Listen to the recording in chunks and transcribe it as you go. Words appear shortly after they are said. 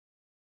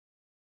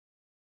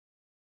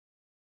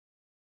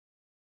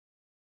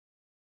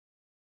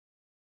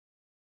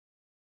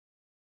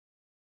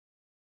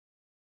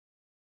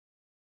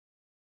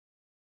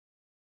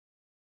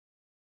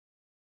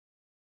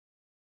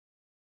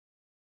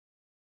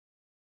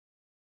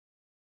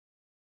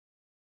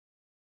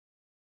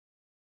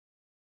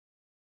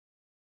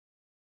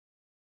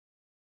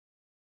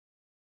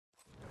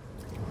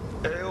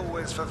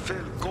always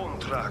fulfill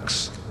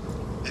contracts.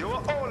 You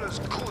are all as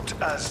good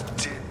as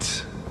dead.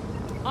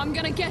 I'm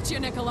gonna get you,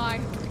 Nikolai.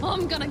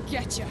 I'm gonna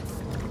get you.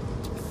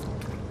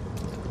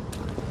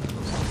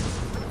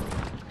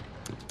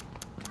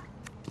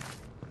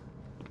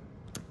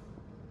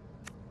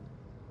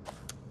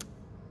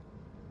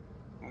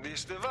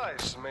 This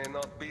device may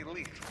not be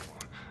lethal,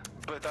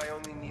 but I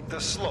only need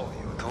to slow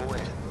you to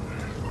win.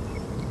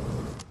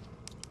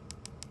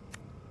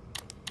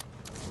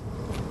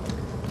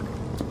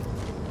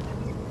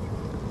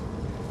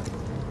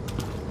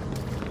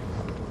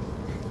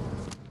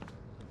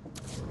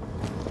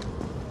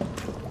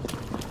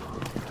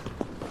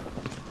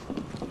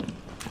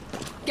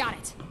 Got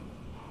it.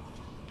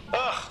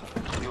 Ah,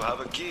 you have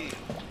a key.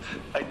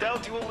 I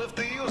doubt you will live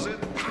to use it.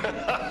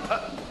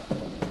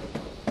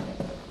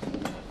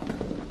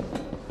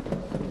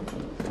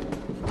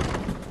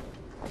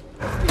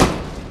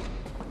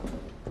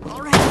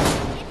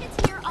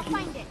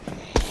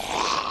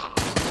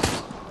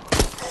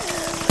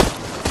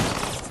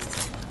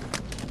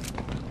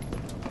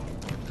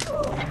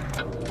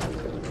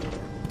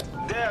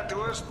 That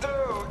was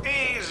too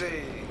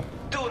easy.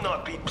 Do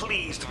not be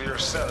pleased with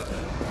yourself.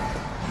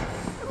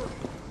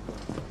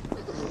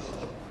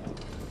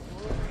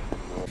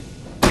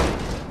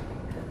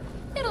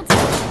 It'll take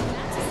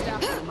that to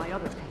stop in my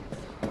other pants.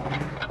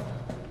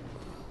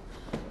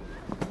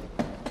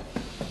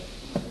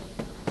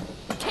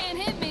 Can't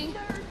hit me.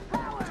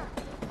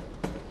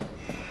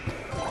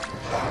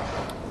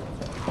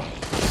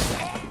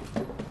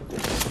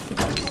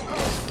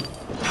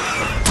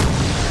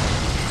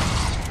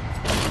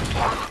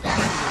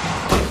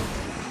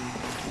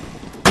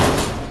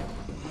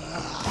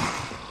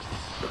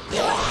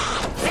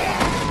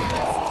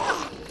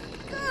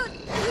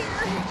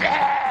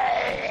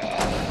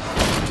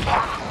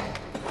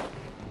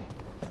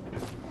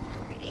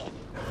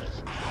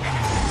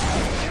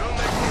 You'll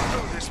make me do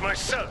this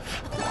myself.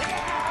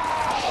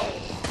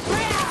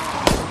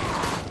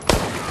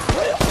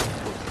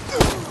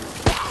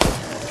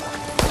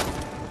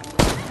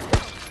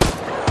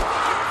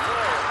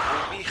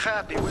 We'll be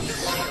happy with the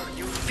fear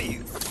you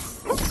feel.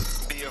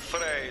 Be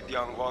afraid,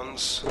 young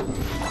ones.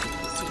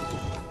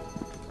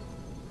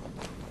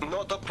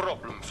 Not a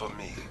problem for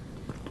me.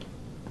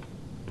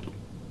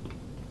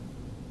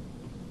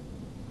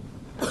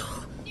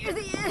 Near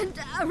the end,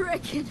 I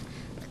reckon.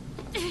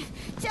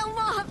 Tell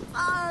Mom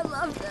I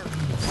love them.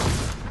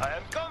 I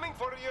am coming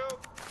for you.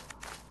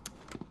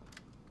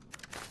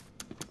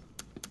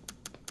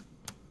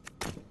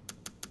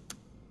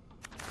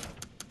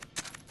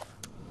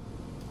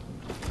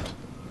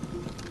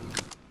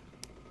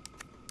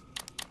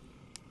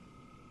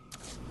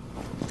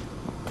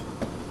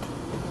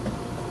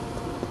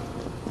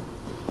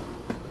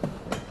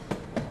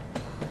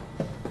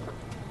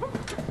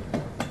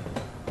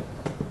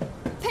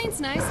 Paint's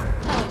nice.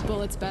 I like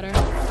bullets better.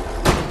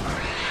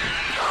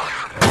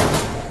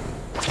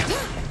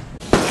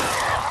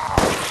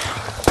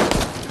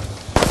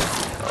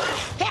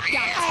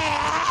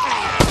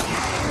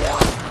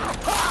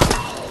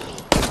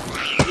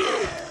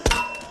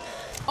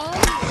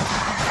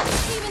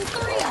 Even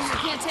three of you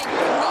can't take me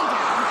down.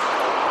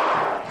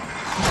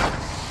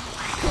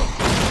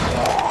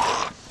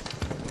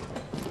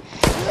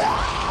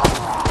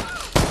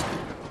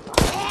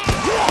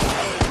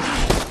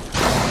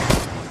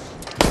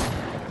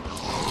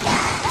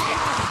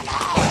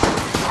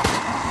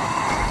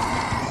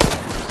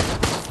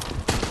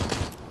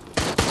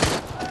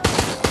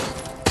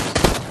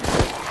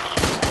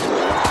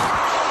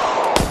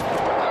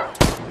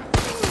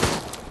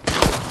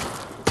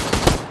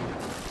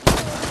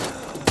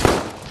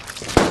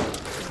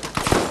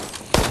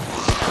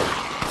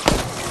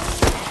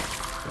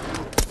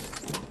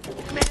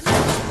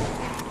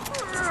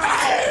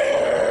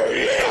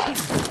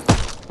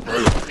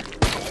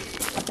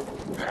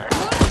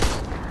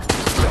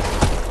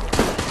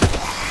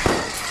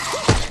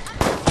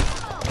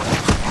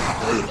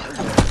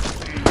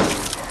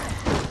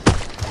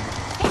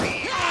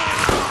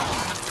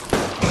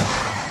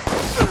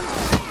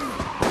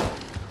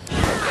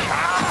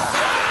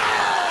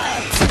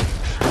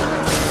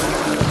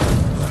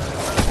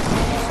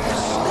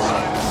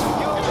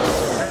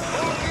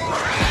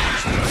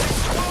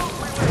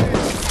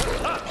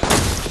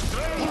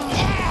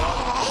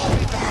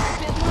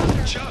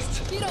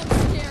 You don't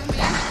scare me.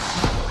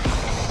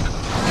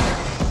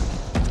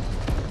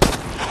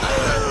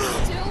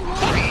 Still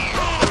one.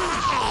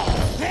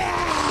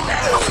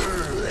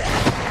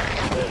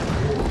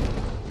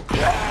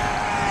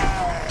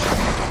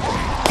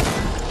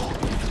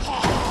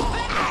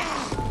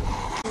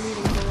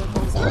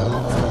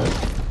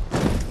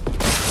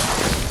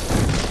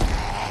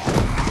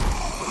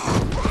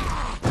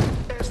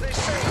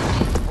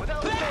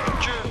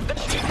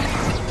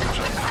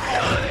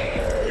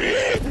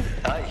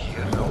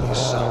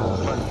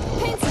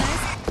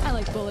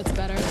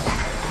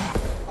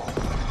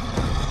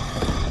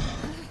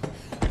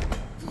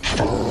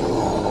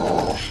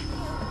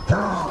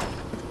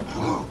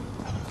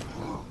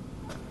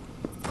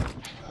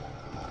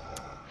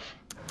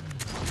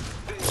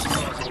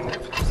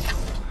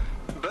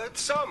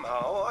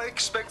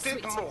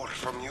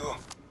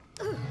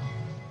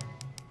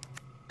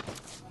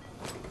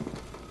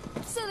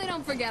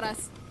 Don't forget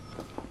us.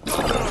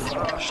 Don't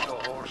rush the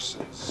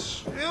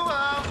horses. You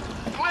have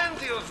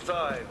plenty of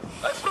time.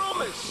 I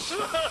promise.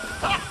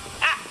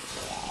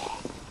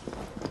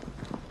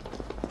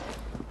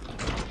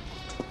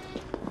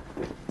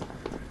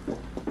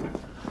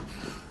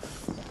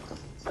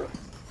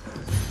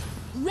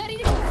 Ready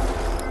to go.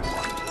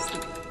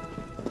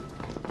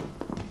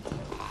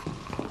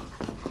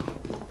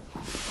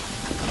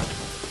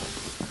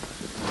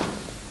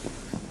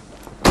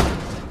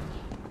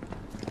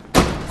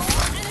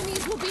 All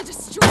enemies will be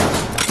destroyed.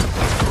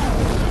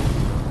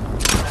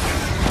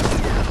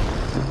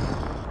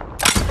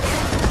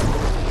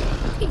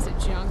 Piece of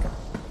junk.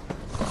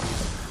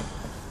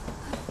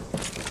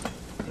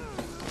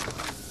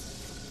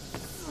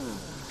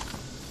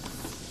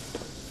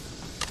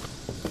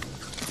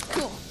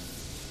 Cool.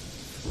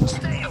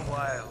 Stay a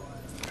while.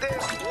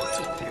 There's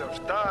plenty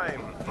of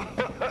time.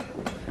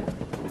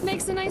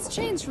 Makes a nice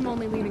change from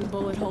only leaving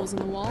bullet holes in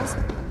the walls.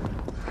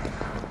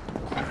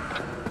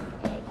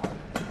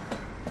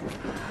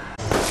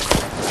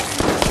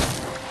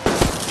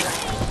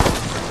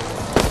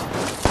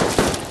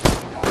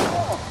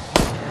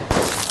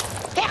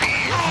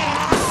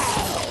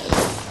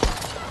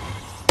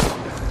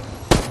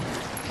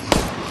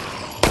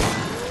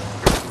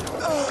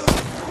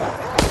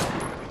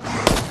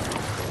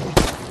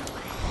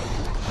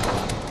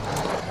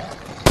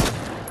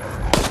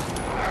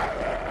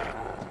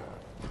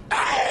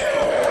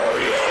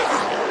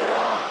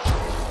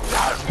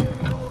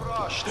 No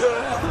rush.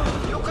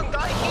 You can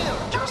die here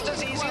just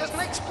as easy as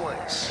next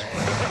place.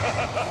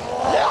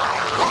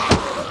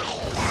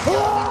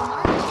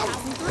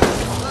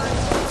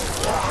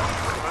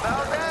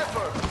 Without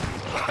effort.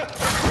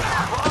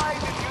 Why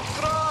did you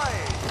try?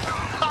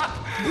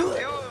 You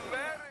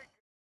American.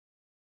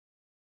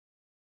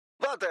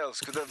 What else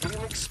could have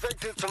been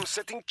expected from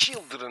setting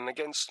children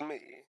against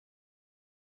me?